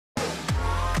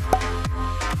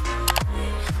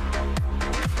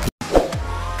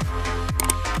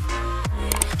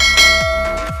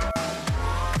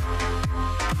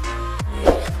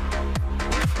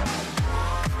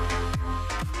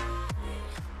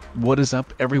What is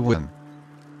up everyone?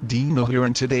 Dino here,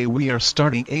 and today we are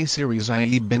starting a series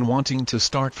I've been wanting to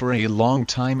start for a long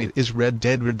time. It is Red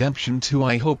Dead Redemption 2.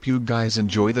 I hope you guys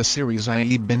enjoy the series.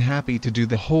 I've been happy to do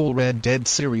the whole Red Dead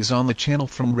series on the channel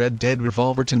from Red Dead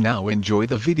Revolver to now. Enjoy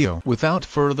the video. Without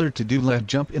further ado, let's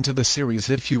jump into the series.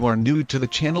 If you are new to the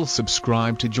channel,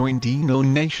 subscribe to join Dino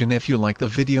Nation. If you like the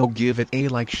video, give it a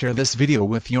like, share this video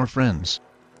with your friends.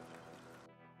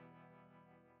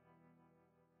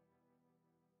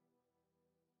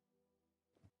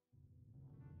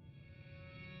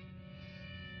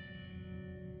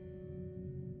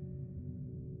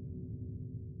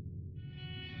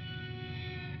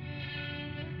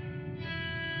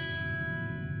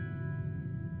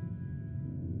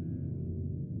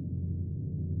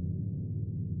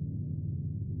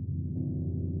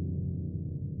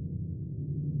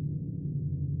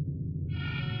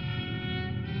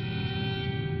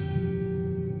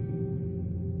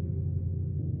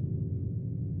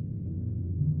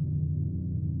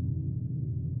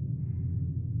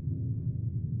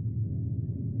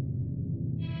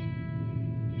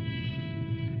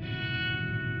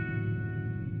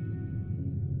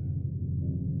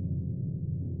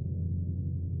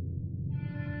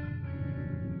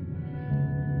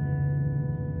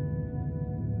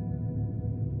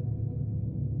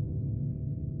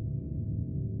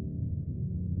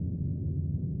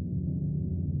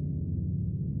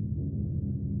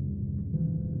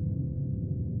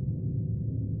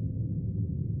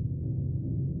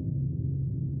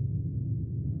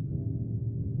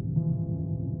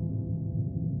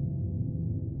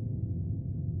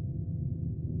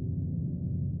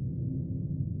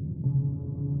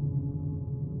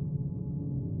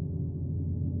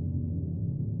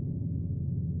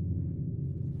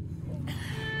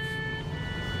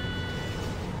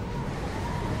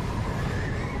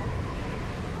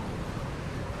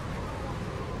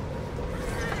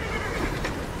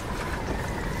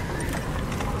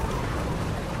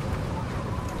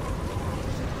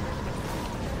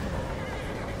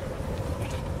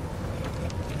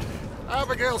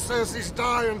 Abigail says he's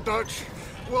dying, Dutch.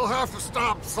 We'll have to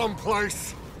stop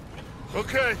someplace.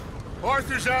 Okay.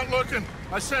 Arthur's out looking.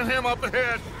 I sent him up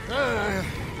ahead.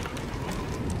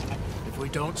 If we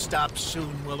don't stop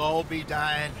soon, we'll all be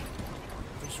dying.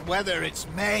 This weather, it's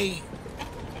May.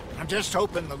 I'm just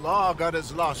hoping the law got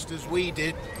as lost as we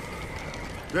did.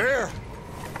 There.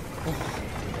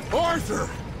 Arthur!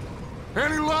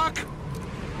 Any luck?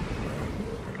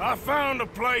 I found a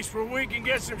place where we can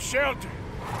get some shelter.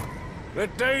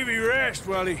 Let Davy rest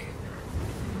while he...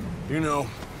 You know.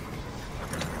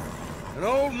 An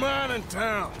old mining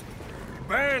town.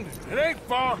 Abandoned. It ain't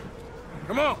far.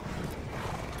 Come on.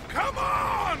 Come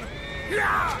on!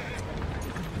 Yeah!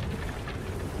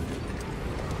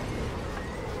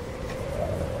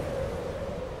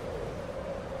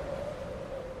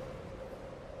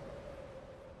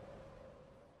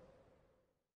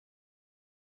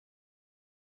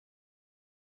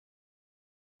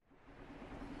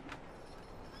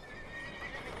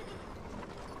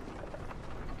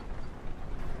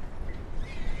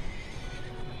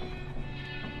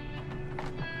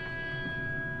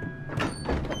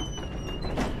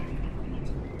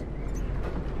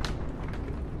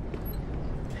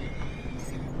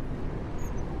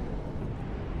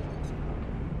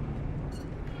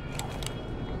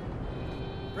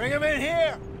 Bring him in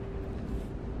here!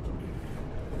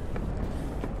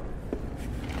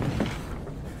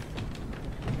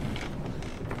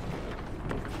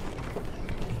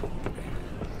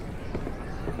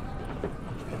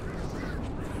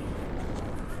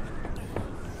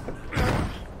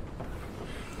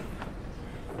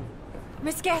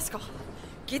 Miss Gaskell,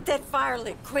 get that fire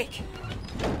lit, quick.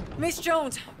 Miss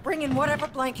Jones, bring in whatever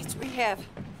blankets we have.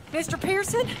 Mr.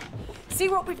 Pearson, see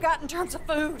what we've got in terms of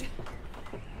food.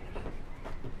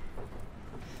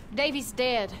 Davy's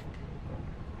dead.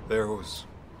 There was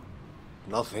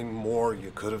nothing more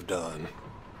you could have done.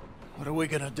 What are we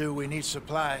gonna do? We need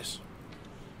supplies.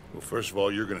 Well, first of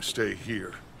all, you're gonna stay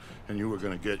here, and you were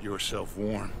gonna get yourself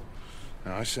warm.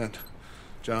 Now, I sent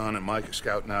John and Micah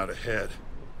scouting out ahead.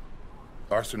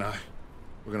 Arthur and I,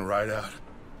 we're gonna ride out,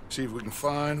 see if we can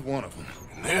find one of them.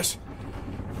 And this,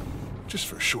 just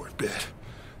for a short bit.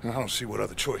 And I don't see what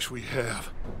other choice we have.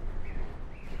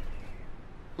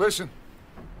 Listen.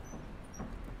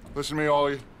 Listen to me, all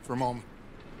of you, for a moment.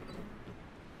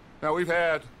 Now, we've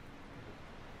had,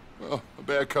 well, a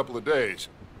bad couple of days.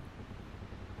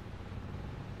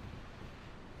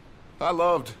 I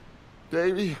loved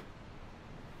Davy,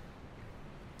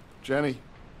 Jenny,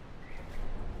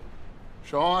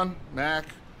 Sean, Mac.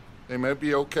 They may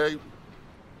be okay.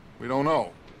 We don't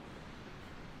know.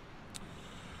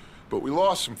 but we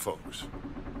lost some folks.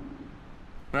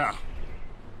 Now,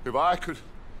 if I could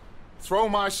throw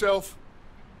myself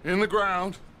in the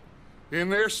ground in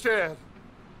their stead,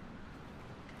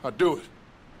 I'd do it,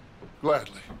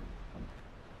 gladly.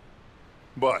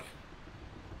 But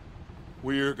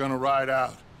we're gonna ride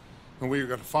out, and we're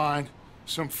gonna find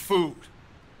some food.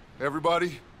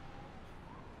 Everybody,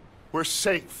 we're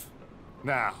safe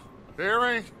now. There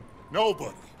ain't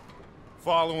nobody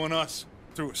following us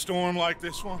through a storm like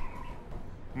this one.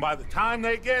 And by the time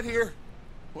they get here,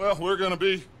 well, we're gonna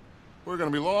be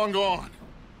long gone.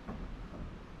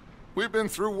 We've been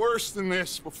through worse than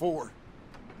this before.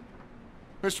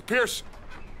 Mr. Pearson,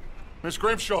 Miss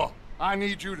Grimshaw, I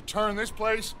need you to turn this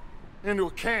place into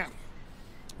a camp.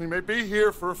 We may be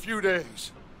here for a few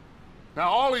days. Now,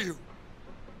 all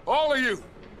of you,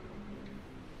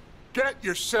 get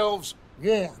yourselves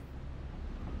warm.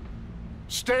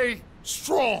 Stay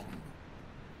strong.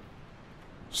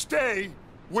 Stay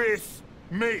with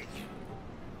me.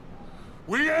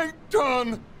 We ain't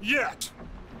done yet.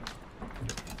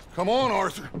 Come on,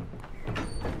 Arthur.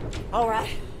 All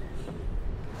right.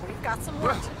 We've got some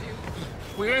work to do.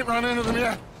 We ain't run into them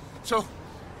yet, so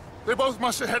they both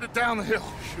must have headed down the hill.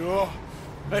 Sure.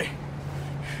 Hey,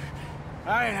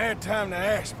 I ain't had time to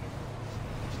ask.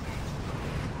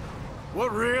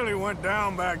 What really went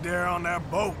down back there on that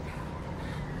boat?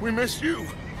 We missed you.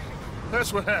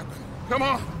 That's what happened. Come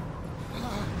on.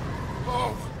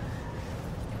 Oh.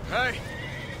 Hey,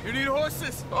 you need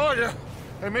horses? Oh, yeah.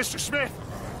 Hey, Mr. Smith,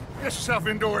 get yourself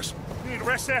indoors. You need to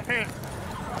rest that hand.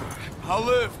 I'll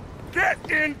live.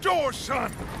 Get indoors,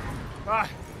 son.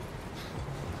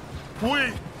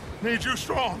 We need you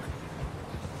strong.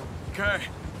 Okay.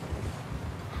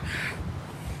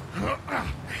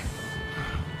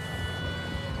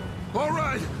 All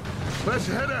right, let's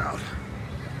head out.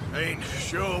 Ain't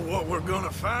sure what we're gonna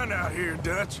find out here,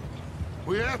 Dutch.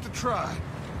 We have to try.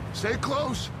 Stay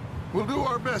close. We'll do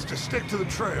our best to stick to the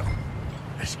trail.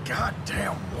 This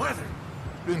goddamn weather.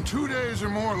 Been 2 days or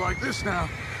more like this now.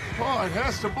 Oh, it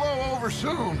has to blow over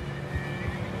soon.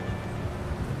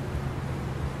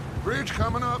 Bridge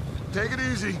coming up. Take it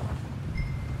easy.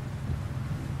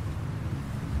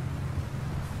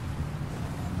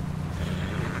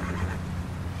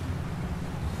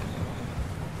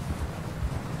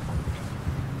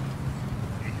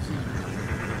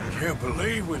 Can't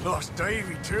believe we lost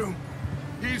Davy, too.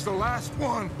 He's the last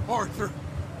one, Arthur.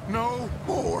 No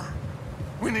more.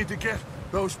 We need to get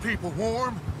those people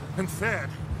warm and fed.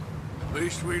 At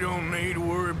least we don't need to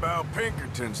worry about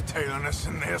Pinkertons tailing us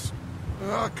in this.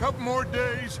 A couple more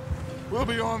days, we'll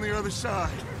be on the other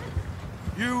side.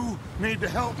 You need to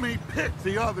help me pick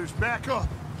the others back up.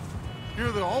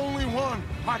 You're the only one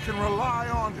I can rely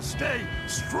on to stay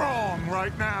strong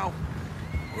right now.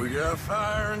 We got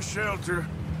fire and shelter.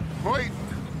 Wait,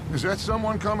 is that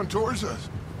someone coming towards us?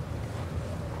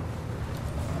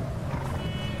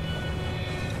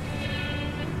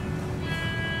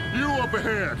 You up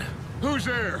ahead. Who's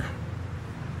there?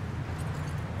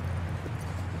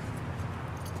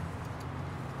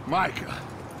 Micah.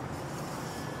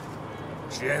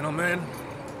 Gentlemen,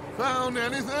 Found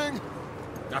anything?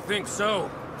 I think so.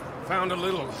 Found a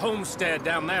little homestead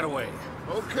down that way.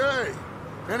 Okay.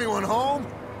 Anyone home?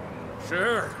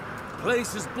 Sure.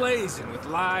 Place is blazing with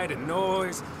light and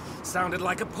noise. Sounded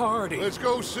like a party. Let's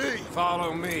go see.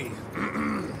 Follow me.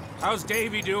 How's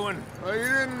Davy doing? He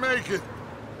didn't make it.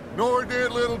 Nor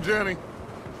did little Jenny.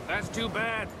 That's too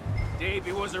bad.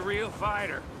 Davy was a real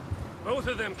fighter. Both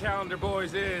of them Calendar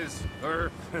boys is,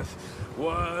 or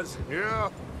was. Yeah,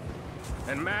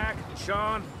 And Mac,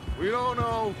 Sean, we don't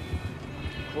know.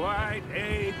 quite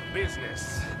a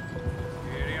business.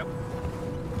 Yep.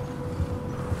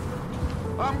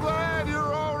 I'm glad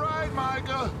you're all right,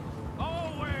 Micah.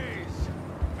 Always.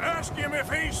 Ask him if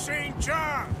he's seen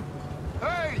John.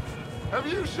 Hey, have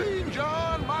you seen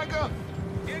John, Micah?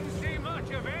 Didn't see much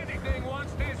of anything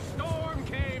once this storm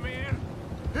came in.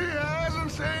 He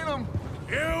hasn't seen him.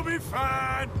 He'll be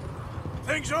fine.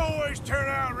 Things always turn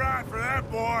out right for that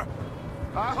boy.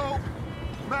 I hope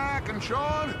Mac and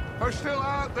Sean are still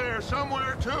out there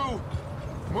somewhere, too.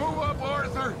 Move up,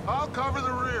 Arthur. I'll cover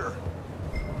the rear.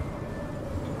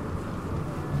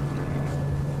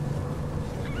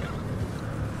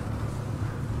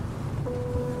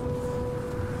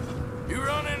 You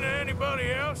run into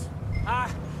anybody else?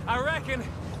 I reckon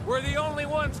we're the only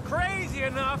ones crazy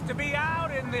enough to be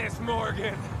out in this,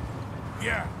 Morgan.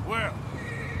 Yeah, well,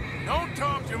 don't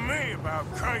talk to me about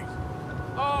crazy.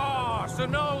 Oh, so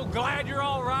no, glad you're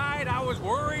all right? I was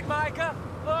worried, Micah.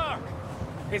 Look,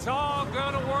 it's all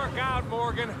gonna work out,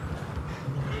 Morgan.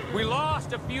 We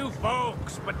lost a few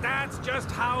folks, but that's just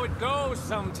how it goes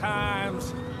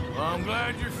sometimes. Well, I'm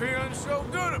glad you're feeling so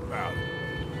good about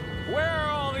it. Where are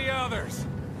all the others?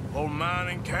 Old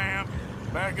mining camp,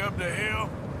 back up the hill.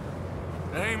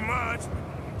 There ain't much,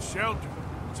 but shelter.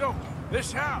 So,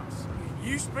 this house,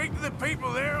 you speak to the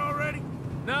people there already?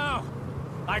 No.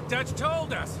 Like Dutch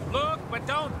told us, look, but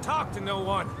don't talk to no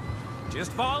one.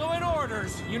 Just following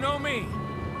orders, you know me.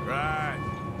 Right.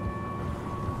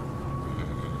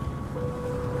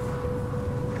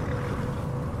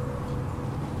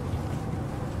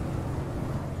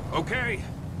 Okay,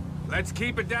 let's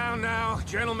keep it down now,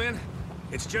 gentlemen.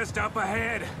 It's just up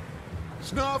ahead.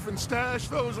 Snuff and stash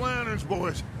those lanterns,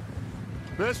 boys.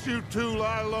 Best you two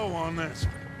lie low on this.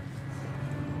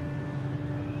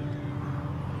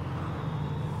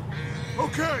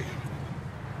 Okay,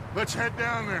 let's head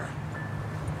down there.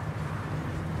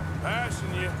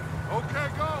 Passing you. Okay,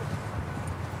 go.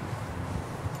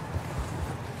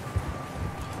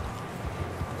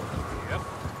 Yep.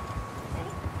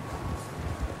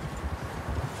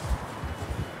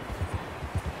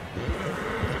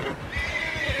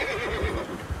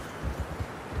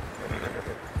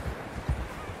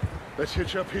 Let's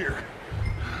hitch up here.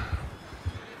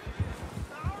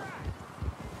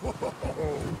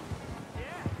 Whoa.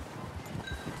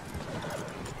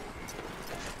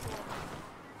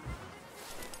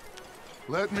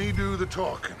 Let me do the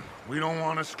talking. We don't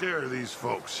want to scare these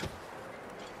folks.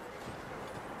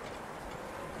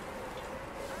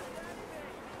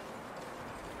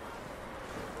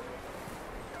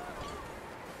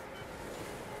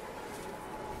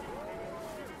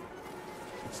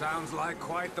 Sounds like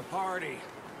quite the party.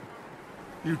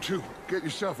 You two, get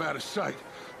yourself out of sight.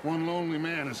 One lonely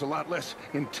man is a lot less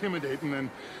intimidating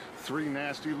than three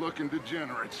nasty-looking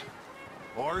degenerates.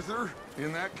 Arthur,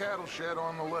 in that cattle shed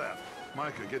on the left.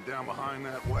 Micah, get down behind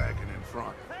that wagon in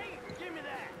front. Hey, give me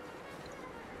that.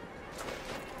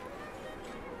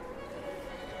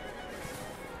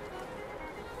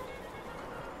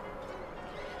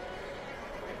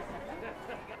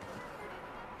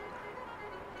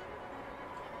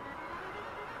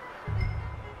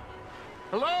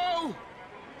 Hello?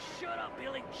 Shut up,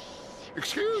 Billy.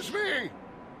 Excuse me?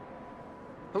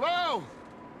 Hello?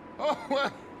 Oh,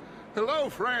 well, hello,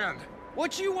 friend.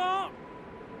 What you want?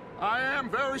 I am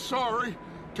very sorry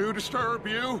to disturb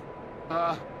you.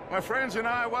 My friends and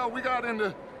I, well, we got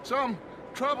into some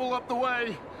trouble up the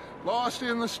way, lost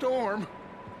in the storm.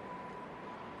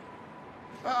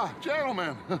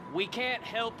 Gentlemen. We can't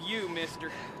help you, mister.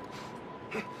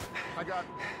 I got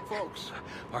folks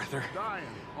Arthur. dying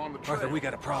on the trail. Arthur, we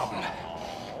got a problem.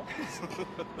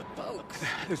 Folks.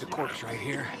 There's a corpse right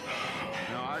here.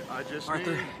 No, I just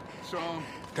Arthur, need some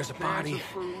there's a cans body of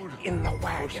food in the or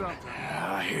wagon. something.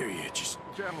 I hear you. Just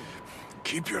Gentlemen,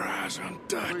 keep your eyes on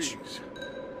Dutch. please.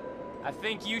 I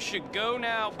think you should go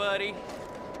now, buddy.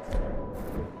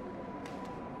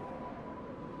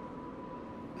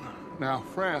 Now,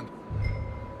 friend,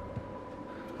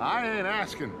 I ain't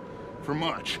asking for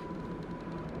much.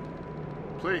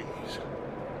 Please,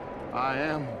 I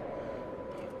am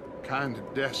kind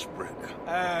of desperate.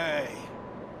 Hey,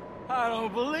 I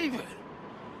don't believe it.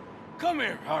 Come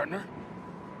here, partner.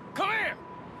 Come here.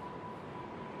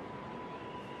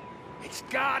 It's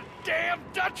goddamn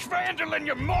Dutch Vanderlyn,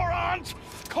 you morons!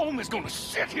 Colm is gonna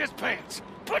shit his pants.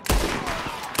 But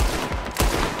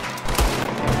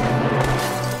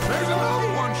There's another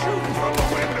one shooting from the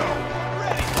window.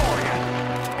 ready for you.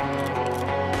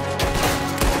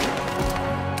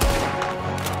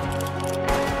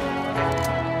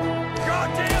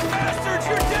 Goddamn bastards,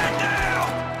 you're dead now!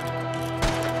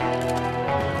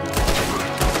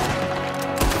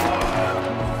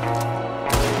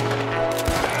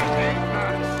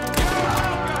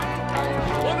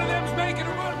 One of them's making a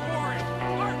run for it.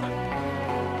 Arthur.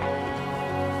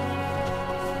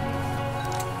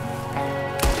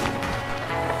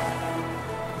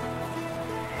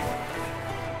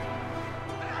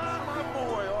 My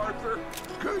boy, Arthur.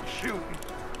 Good shooting.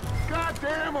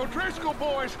 Goddamn O'Driscoll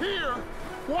boys here.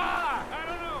 Why? I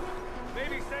don't know.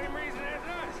 Maybe same reason as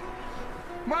us.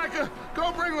 Micah,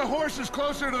 go bring the horses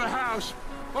closer to the house.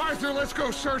 Arthur, let's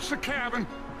go search the cabin.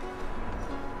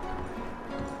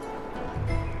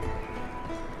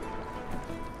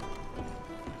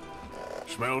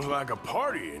 Smells like a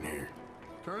party in here.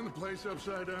 Turn the place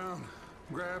upside down.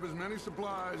 Grab as many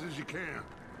supplies as you can.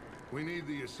 We need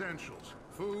the essentials.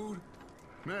 Food,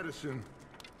 medicine,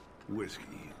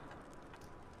 whiskey.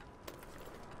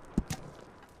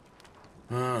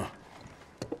 Huh.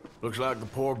 Looks like the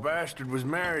poor bastard was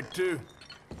married, too.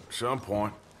 At some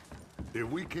point. If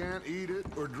we can't eat it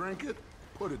or drink it,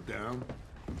 put it down.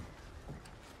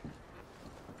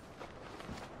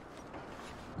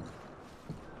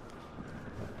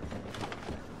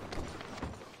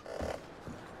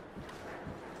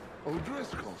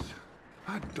 Driscolls.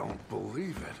 I don't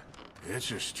believe it.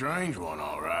 It's a strange one,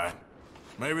 all right.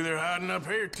 Maybe they're hiding up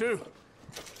here, too.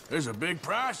 There's a big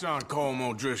price on Colm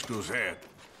O'Driscoll's head.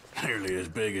 Nearly as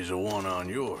big as the one on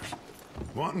yours.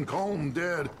 Wanting Colm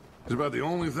dead is about the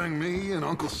only thing me and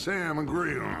Uncle Sam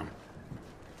agree on.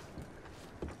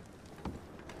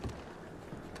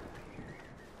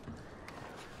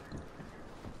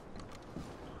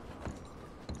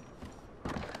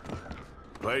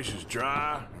 Place is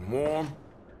dry and warm.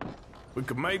 We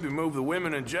could maybe move the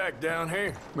women and Jack down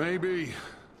here. Maybe.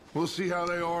 We'll see how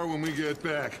they are when we get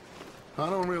back. I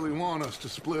don't really want us to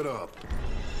split up.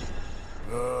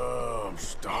 I'm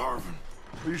starving.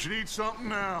 You should eat something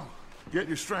now. Get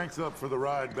your strength up for the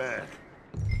ride back.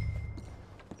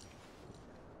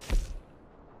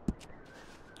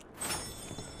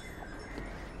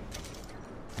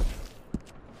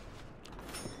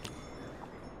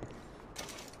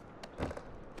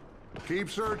 Keep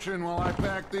searching while I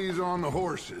pack these on the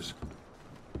horses.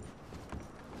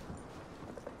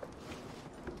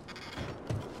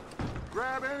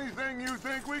 Grab anything you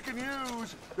think we can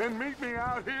use, then meet me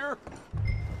out here.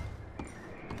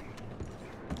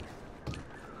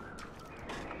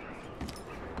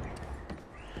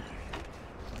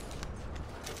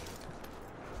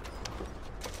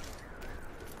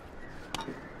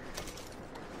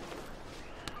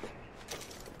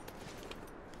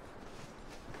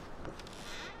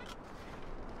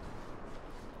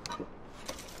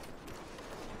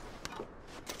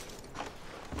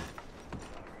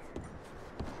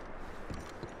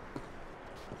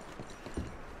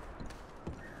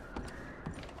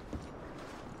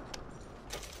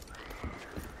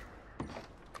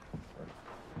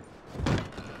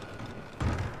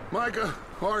 Micah,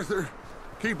 Arthur,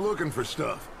 keep looking for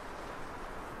stuff.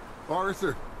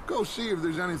 Arthur, go see if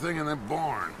there's anything in that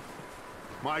barn.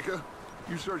 Micah,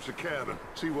 you search the cabin,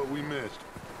 see what we missed.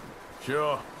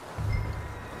 Sure.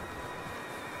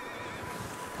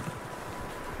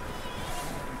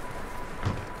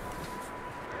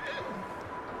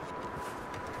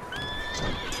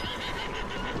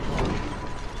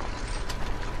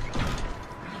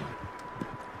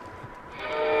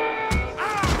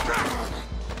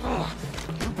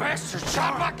 Bastard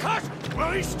shot my cousin!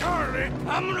 Well, he started it.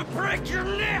 I'm gonna break your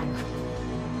neck!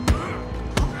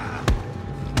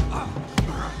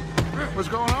 What's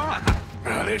going on?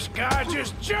 Now, this guy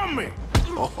just jumped me.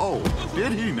 Oh,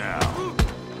 did he now?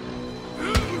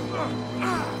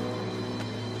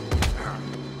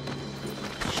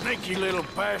 Sneaky little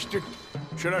bastard.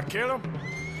 Should I kill him?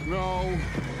 No.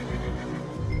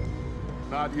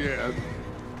 Not yet.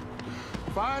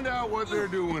 Find out what they're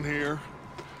doing here,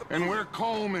 and where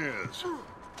Colm is.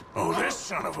 Oh, this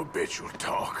son of a bitch will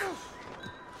talk.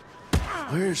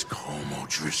 Where's Colm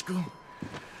O'Driscoll?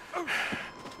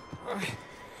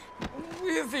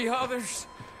 With the others.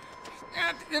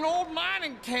 At an old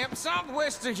mining camp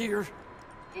southwest of here.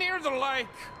 Near the lake.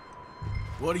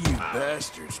 What are you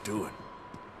bastards doing?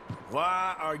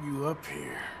 Why are you up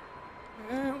here?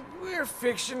 We're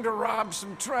fixing to rob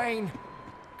some train.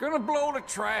 Gonna blow the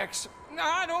tracks.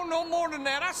 I don't know more than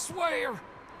that, I swear.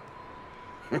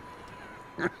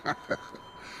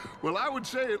 Well, I would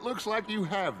say it looks like you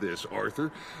have this,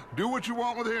 Arthur. Do what you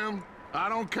want with him. I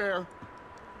don't care.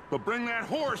 But bring that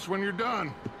horse when you're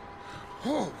done.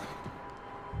 Oh.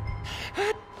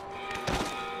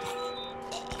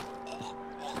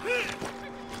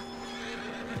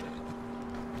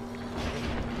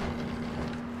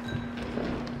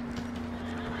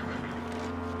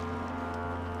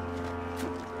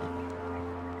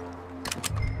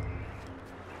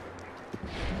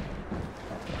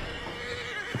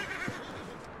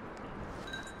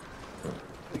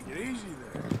 Take it easy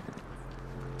there.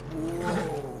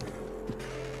 Whoa.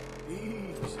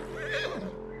 Easy.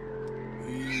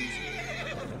 Easy.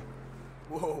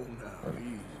 Whoa now,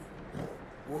 easy.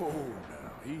 Whoa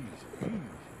now, easy, easy.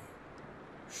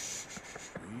 Shh,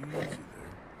 easy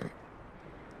there.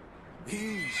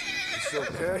 Easy. It's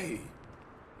okay.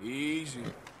 Easy.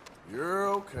 You're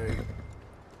okay.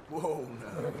 Whoa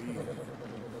now, easy.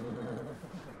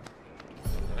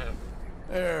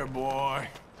 There, boy.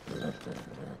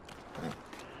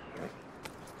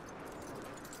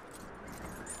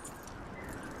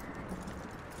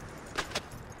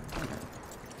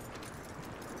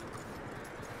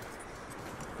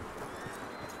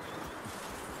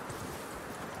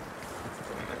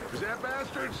 Is that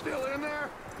bastard still in there?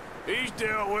 He's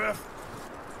dealt with.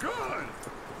 Good.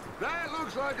 That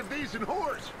looks like a decent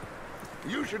horse.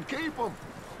 You should keep him.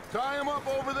 Tie him up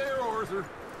over there, Arthur.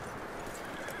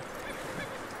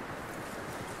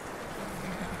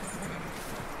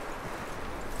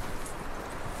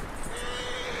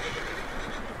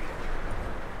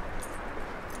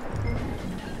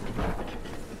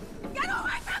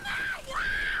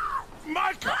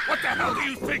 hell do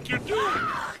you think you're doing?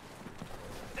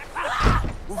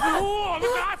 Whoa,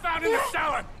 look what I found in the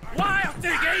cellar! Wild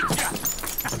thing, ain't ya?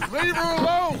 Leave her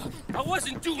alone! I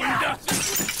wasn't doing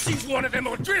nothing. She's one of them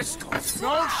O'Driscolls.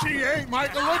 No, she ain't,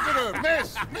 Michael. Look at her.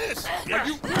 Miss, are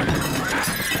you...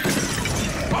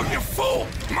 Oh, you fool!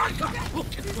 Michael!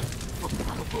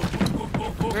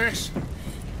 Miss,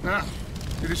 now,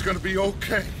 it is gonna be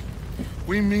okay.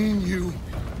 We mean you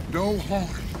no harm.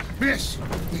 Miss,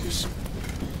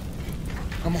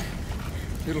 come on.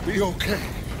 It'll be okay.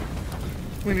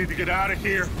 We need to get out of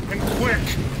here, and quick.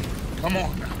 Come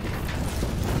on now.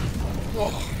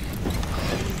 Oh.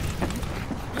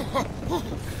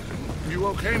 You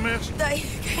okay, miss? They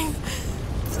came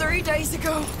 3 days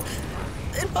ago.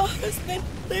 And my husband,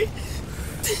 they...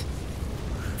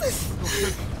 Okay.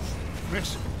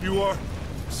 Miss, you are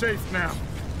safe now.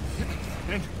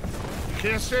 And you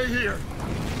can't stay here.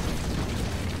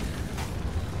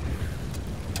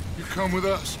 You come with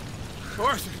us.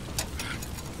 Arthur.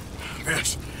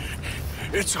 Miss,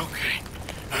 it's okay.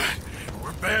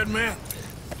 We're bad men.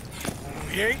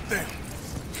 We ain't them.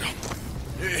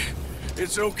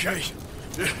 It's okay.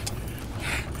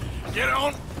 Get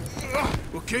on.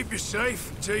 We'll keep you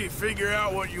safe until you figure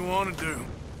out what you want to do.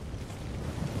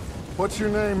 What's your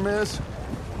name, miss?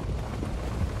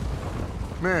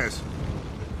 Miss?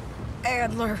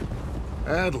 Adler.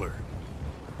 Adler.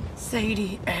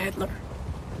 Sadie Adler.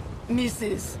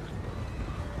 Mrs.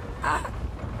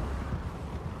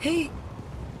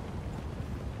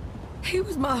 He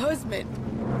was my husband.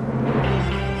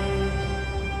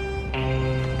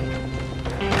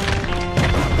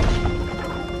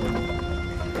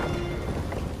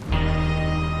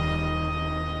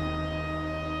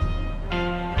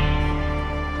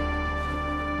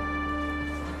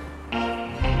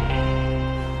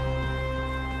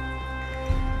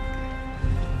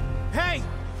 Hey!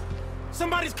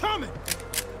 Somebody's coming!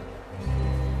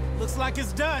 Looks like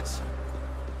it's Dutch.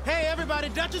 Hey, everybody,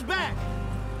 Dutch is back!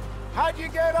 How'd you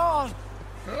get on?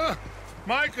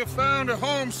 Micah found a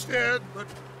homestead, but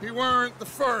he weren't the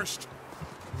first.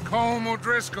 Colm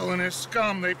O'Driscoll and his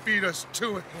scum, they beat us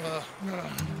to it.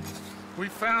 We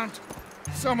found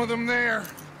some of them there,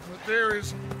 but there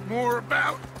is more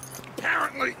about,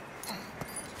 apparently.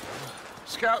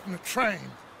 Scouting the train.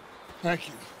 Thank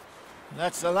you.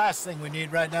 That's the last thing we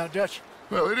need right now, Dutch.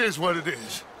 Well, it is what it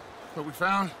is. But we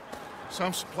found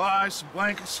some supplies, some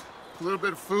blankets, a little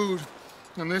bit of food,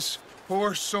 and this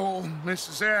poor soul,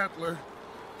 Mrs. Adler,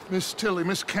 Miss Tilly,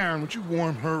 Miss Karen, would you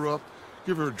warm her up?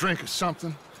 Give her a drink or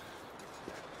something?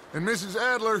 And Mrs.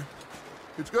 Adler,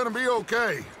 it's gonna be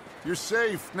okay. You're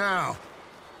safe now.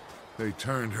 They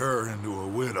turned her into a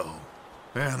widow.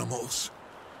 Animals.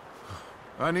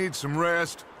 I need some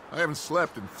rest. I haven't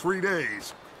slept in 3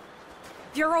 days.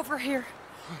 You're over here.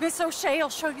 Miss O'Shea will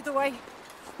show you the way.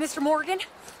 Mr. Morgan,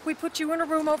 we put you in a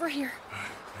room over here.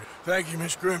 Thank you,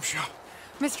 Miss Grimshaw.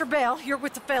 Mr. Bell, you're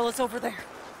with the fellas over there.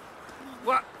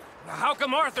 What? How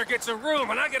come Arthur gets a room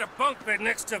and I get a bunk bed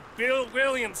next to Bill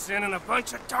Williamson and a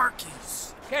bunch of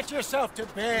darkies? Get yourself to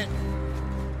bed.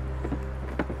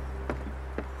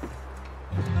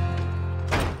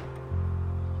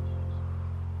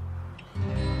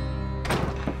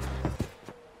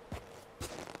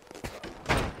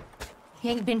 He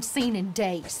ain't been seen in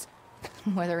days.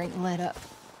 Weather ain't let up.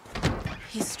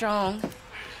 He's strong.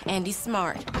 And he's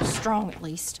smart. Strong, at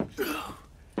least.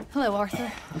 Hello,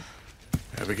 Arthur.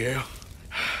 Abigail?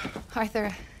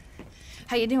 Arthur,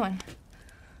 how you doing?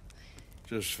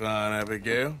 Just fine,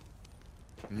 Abigail.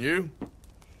 And you?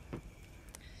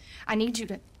 I need you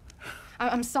to...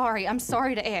 I'm sorry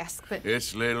to ask, but...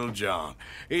 It's little John.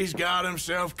 He's got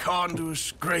himself caught into a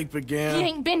scrape again. He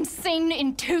ain't been seen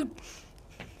in 2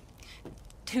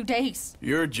 days.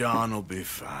 Your John will be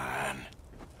fine.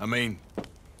 I mean,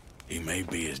 he may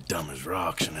be as dumb as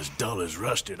rocks and as dull as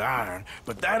rusted iron,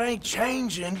 but that ain't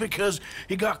changing because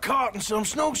he got caught in some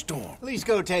snowstorm. Please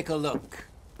go take a look.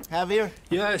 Javier?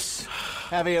 Yes.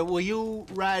 Javier, will you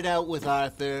ride out with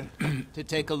Arthur to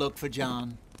take a look for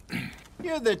John?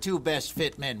 You're the 2 best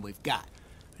fit men we've got.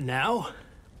 Now?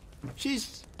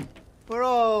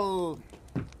 We're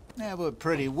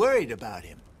pretty worried about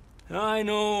him. I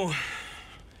know. If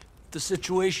the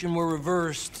situation were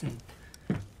reversed, and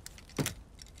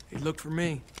he'd look for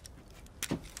me.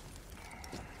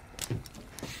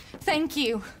 Thank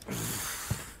you.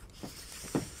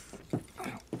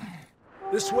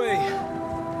 This way.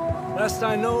 Last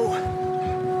I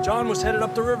know, John was headed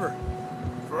up the river.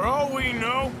 For all we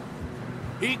know,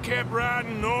 he kept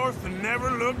riding north and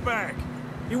never looked back.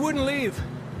 He wouldn't leave.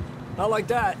 Not like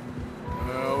that.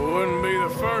 Wouldn't be the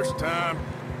first time.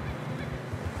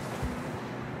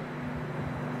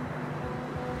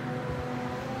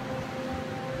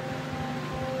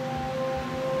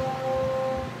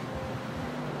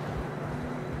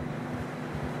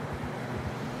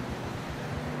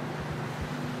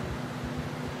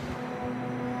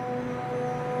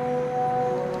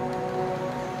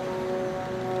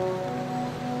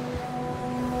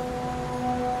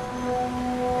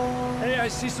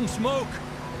 see some smoke.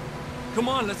 Come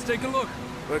on, let's take a look.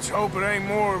 Let's hope it ain't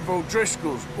more of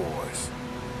O'Driscoll's boys.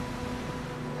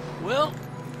 Well...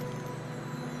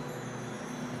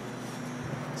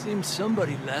 seems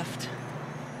somebody left.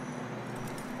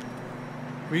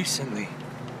 Recently.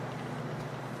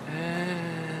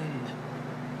 And...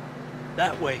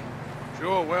 that way.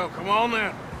 Sure, well, come on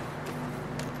then.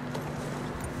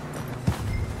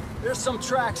 There's some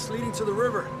tracks leading to the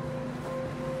river.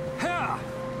 Ha!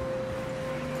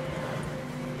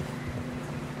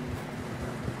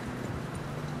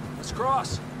 Let's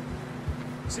cross.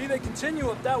 See, they continue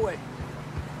up that way.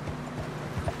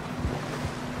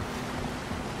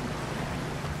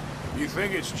 You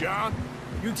think it's John?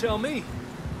 You tell me.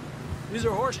 These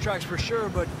are horse tracks for sure,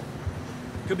 but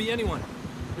could be anyone.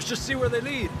 Let's just see where they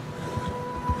lead.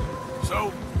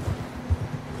 So,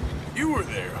 you were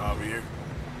there, Javier.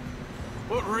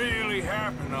 What really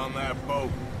happened on that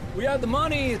boat? We had the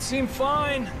money, it seemed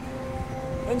fine.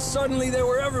 And suddenly they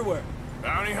were everywhere.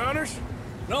 Bounty hunters?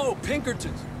 No,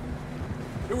 Pinkertons.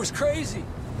 It was crazy.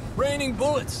 Raining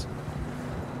bullets.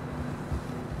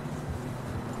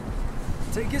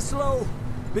 Take it slow.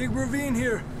 Big ravine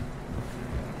here.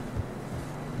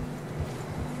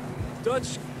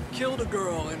 Dutch killed a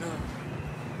girl in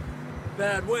a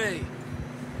bad way.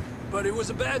 But it was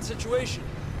a bad situation.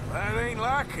 That ain't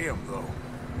like him, though.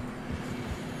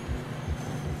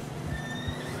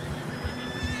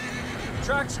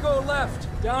 Tracks go left,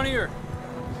 down here.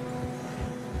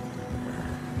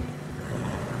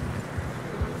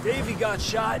 Davey got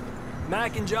shot.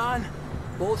 Mac and John,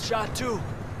 both shot too.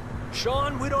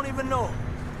 Sean, we don't even know.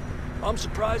 I'm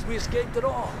surprised we escaped at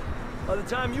all. By the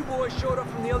time you boys showed up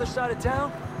from the other side of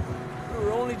town, we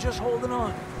were only just holding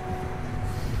on.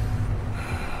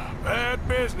 Bad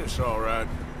business, all right.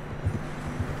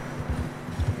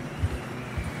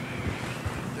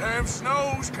 Damn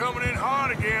snow's coming in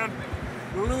hard again.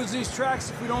 We'll lose these tracks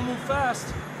if we don't move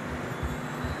fast.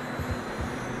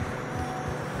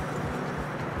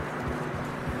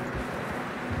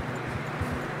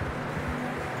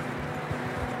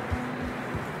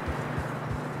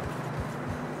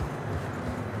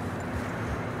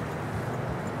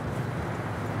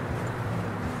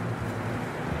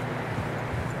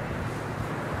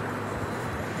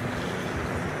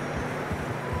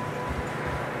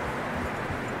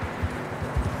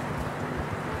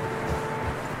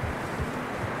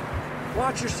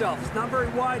 Watch yourself, it's not very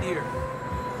wide here.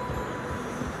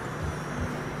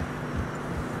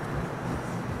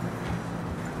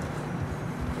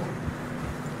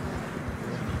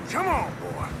 Come on,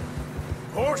 boy.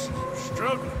 Horses are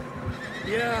struggling.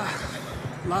 Yeah,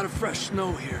 a lot of fresh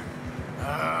snow here.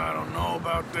 I don't know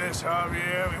about this,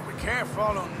 Javier. I mean, we can't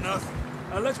follow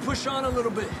nothing. Let's push on a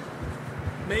little bit.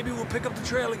 Maybe we'll pick up the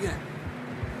trail again.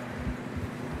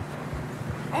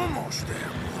 Almost there,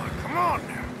 boy. Come on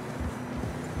now.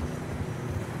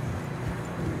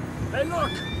 Hey,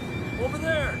 look! Over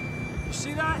there! You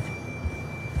see that?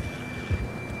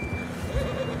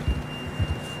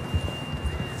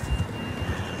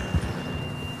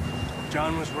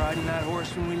 John was riding that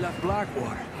horse when we left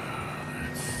Blackwater.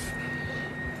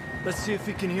 Let's see if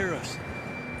he can hear us.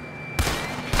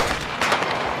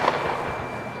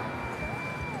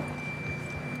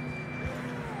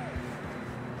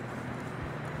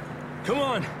 Come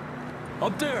on!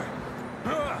 Up there!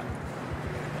 Ha!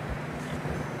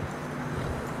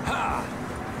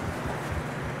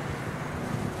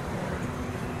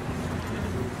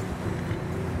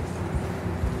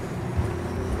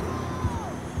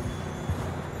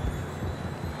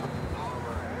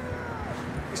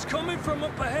 He's coming from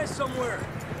up ahead somewhere.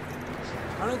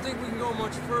 I don't think we can go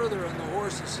much further on the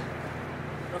horses.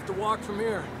 We'll have to walk from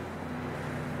here.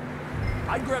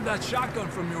 I'd grab that shotgun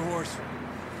from your horse.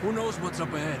 Who knows what's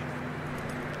up ahead?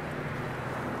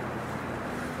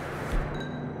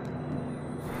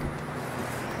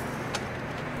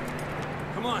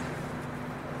 Come on.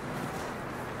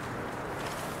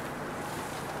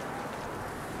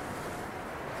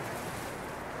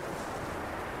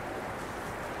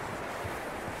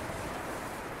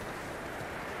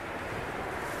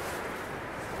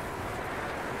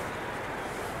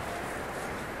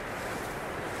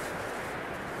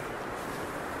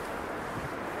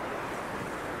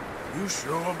 You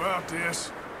sure about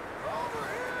this?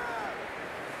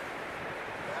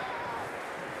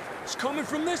 It's coming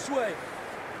from this way.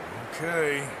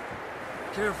 Okay.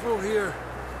 Careful here.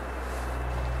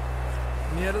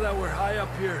 Near that we're high up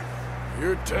here.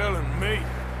 You're telling me.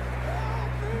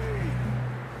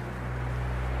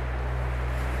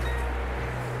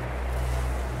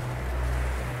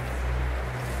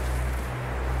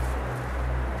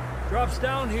 Drops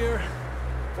down here.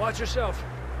 Watch yourself.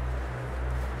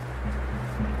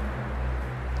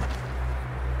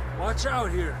 Watch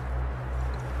out here.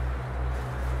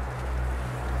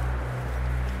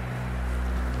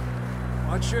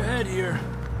 Watch your head here.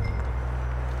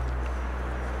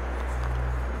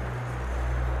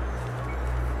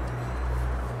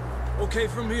 Okay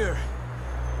from here.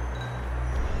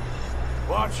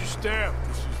 Watch your step.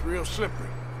 This is real slippery.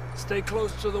 Stay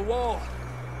close to the wall.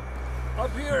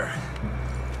 Up here.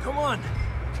 Come on.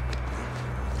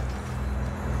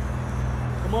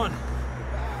 Come on.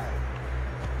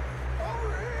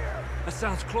 Over here! That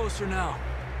sounds closer now.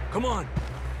 Come on.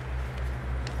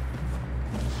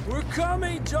 We're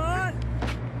coming, John!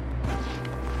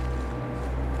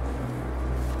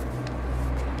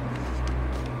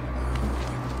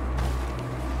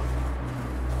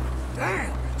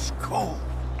 Damn, it's cold.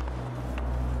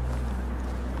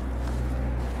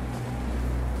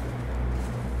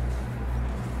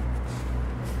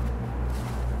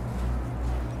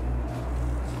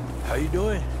 How you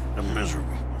doing? I'm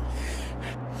miserable.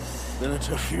 Been a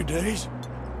tough few days.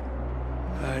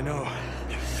 I know.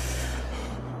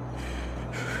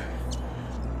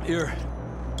 Here.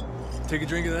 Take a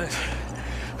drink of that.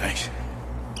 Thanks.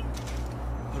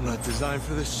 I'm not designed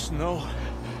for this snow.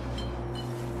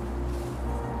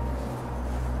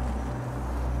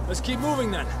 Let's keep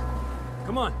moving then.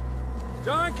 Come on.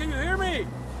 John, can you hear me?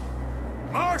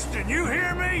 Marston, you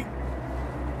hear me?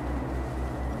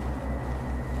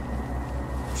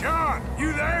 John,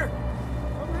 you there?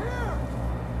 I'm here!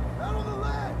 Out on the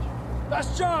ledge!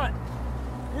 That's John!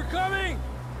 We're coming!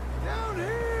 Down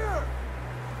here!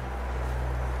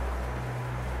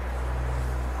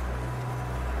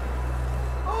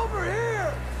 Over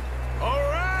here! All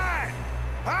right!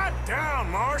 Hot down,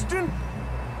 Marston!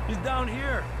 He's down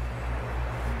here.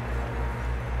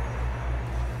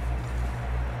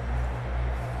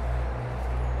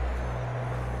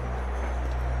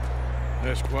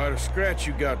 That's quite a scratch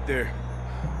you got there.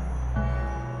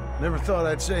 Never thought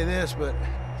I'd say this, but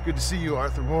it's good to see you,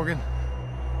 Arthur Morgan.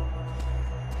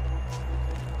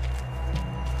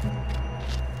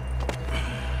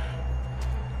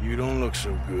 You don't look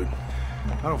so good.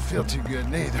 I don't feel too good,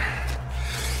 neither.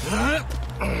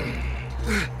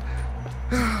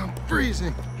 I'm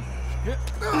freezing.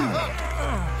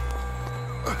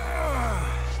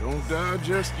 Don't die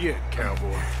just yet,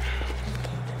 cowboy.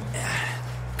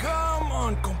 Come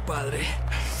on, compadre.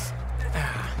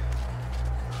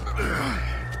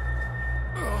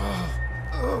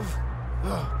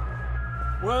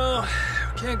 Well,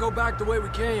 we can't go back the way we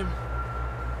came.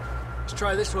 Let's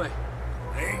try this way.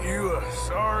 Ain't you a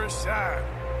sorry sight?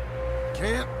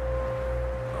 Can't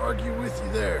argue with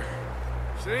you there.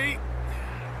 See?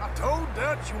 I told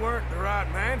Dutch you weren't the right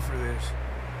man for this.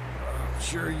 I'm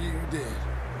sure you did.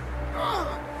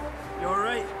 You all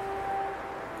right?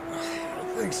 I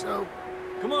don't think so.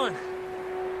 Come on.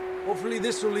 Hopefully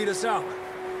this will lead us out.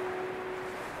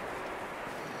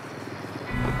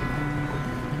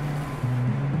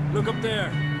 Look up there.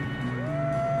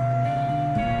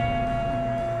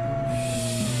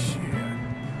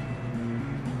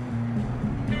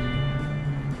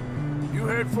 You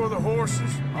head for the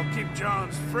horses. I'll keep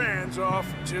John's friends off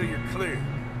until you're clear.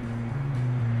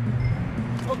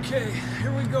 Okay,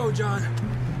 here we go, John.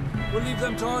 We'll leave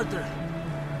them to Arthur.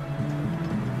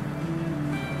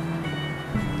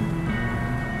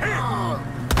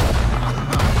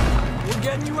 We're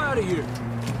getting you out of here.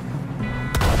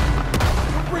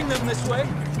 We'll bring them this way.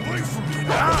 Away from me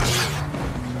now!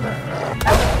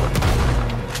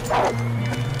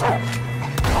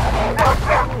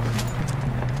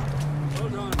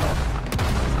 Hold on.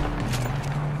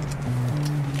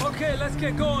 Okay, let's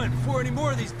get going before any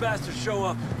more of these bastards show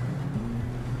up.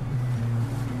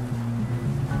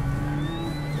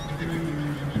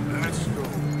 Let's go,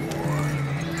 boy.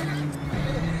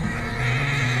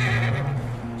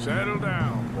 Settle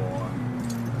down, boy.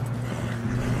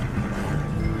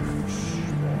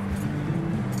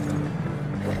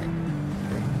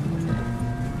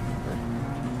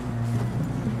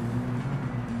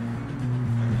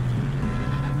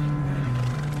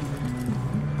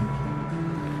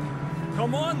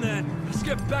 Come on, then. Let's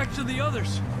get back to the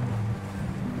others.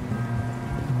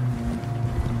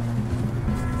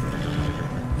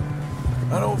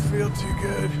 I don't feel too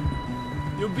good.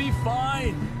 You'll be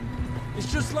fine.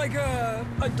 It's just like a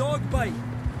dog bite.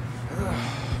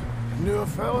 Knew a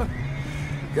fella?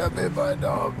 Got bit by a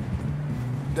dog.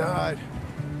 Died.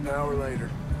 An hour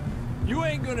later. You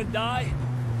ain't gonna die.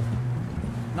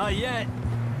 Not yet.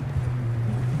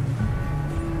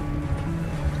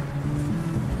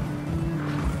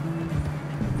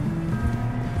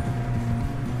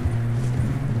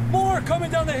 More! They're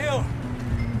coming down the hill.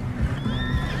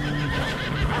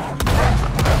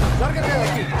 Lárgate de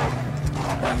aquí.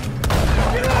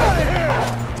 Get out of here!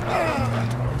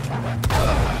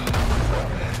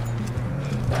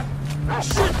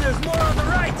 Shit, there's more on the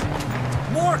right.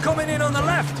 More coming in on the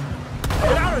left.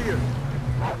 Get out of here.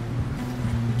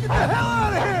 Get the hell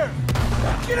out of here!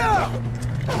 Get out!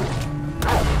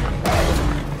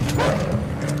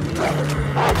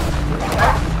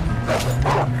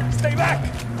 Stay back.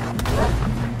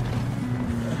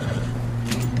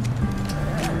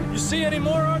 You see any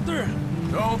more, Arthur?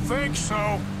 Don't think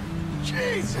so.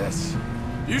 Jesus!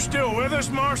 You still with us,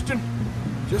 Marston?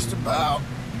 Just about.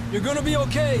 You're gonna be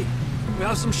okay. We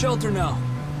have some shelter now.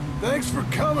 Thanks for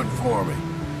coming for me.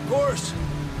 Of course.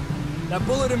 That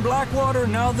bullet in Blackwater,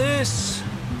 now this.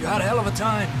 You had a hell of a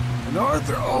time. And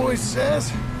Arthur always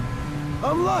says,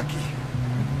 I'm lucky.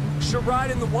 Should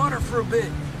ride in the water for a bit.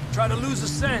 Try to lose the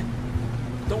scent.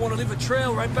 Don't want to leave a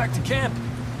trail right back to camp.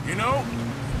 You know,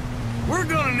 we're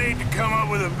gonna need to come up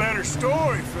with a better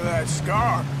story for that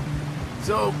scar.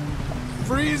 So,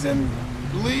 freezing,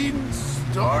 bleeding,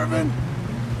 starving,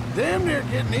 damn near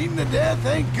getting eaten to death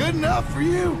ain't good enough for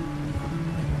you.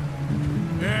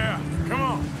 Yeah, come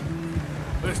on.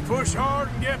 Let's push hard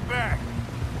and get back.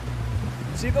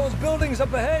 See those buildings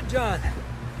up ahead, John?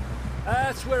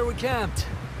 That's where we camped.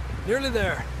 Nearly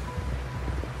there.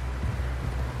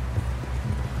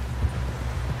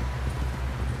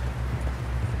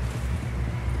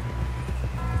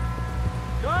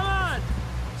 Come on!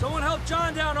 Someone help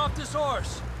John down off this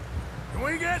horse. Can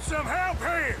we get some help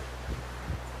here?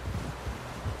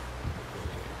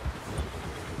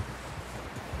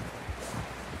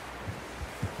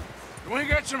 Can we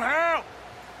get some help?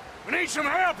 We need some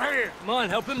help here! Come on,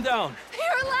 help him down.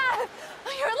 You're alive!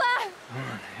 You're alive!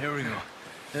 Here we go.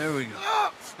 There we go.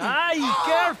 Ay,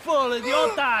 careful,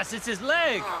 idiotas! It's his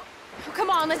leg! Come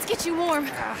on, let's get you warm.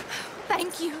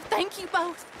 Thank you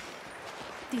both.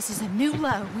 This is a new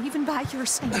low, even by your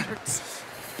standards.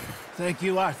 Thank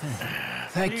you, Arthur.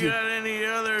 Thank you. You got any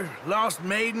other lost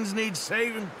maidens need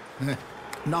saving?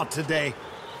 Not today.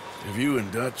 Have you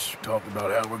and Dutch talked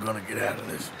about how we're gonna get out of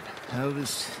this? I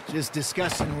was just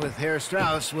discussing with Herr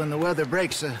Strauss when the weather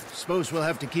breaks. Suppose we'll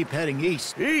have to keep heading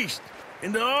east. East?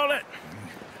 Into all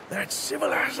that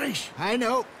civilization? I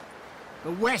know.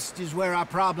 The west is where our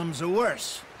problems are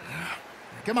worse.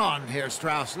 Come on, Herr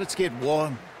Strauss, let's get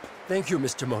warm. Thank you,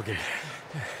 Mr. Morgan.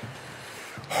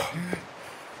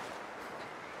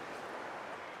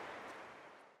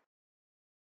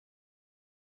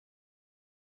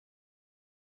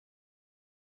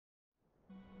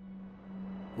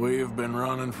 We have been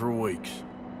running for weeks.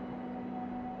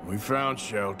 We found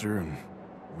shelter and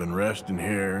been resting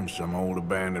here in some old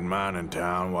abandoned mining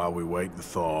town while we wait the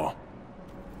thaw.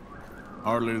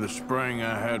 Hardly the spring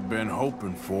I had been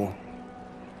hoping for.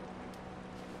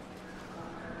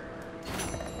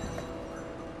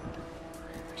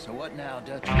 So what now,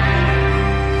 Dutch?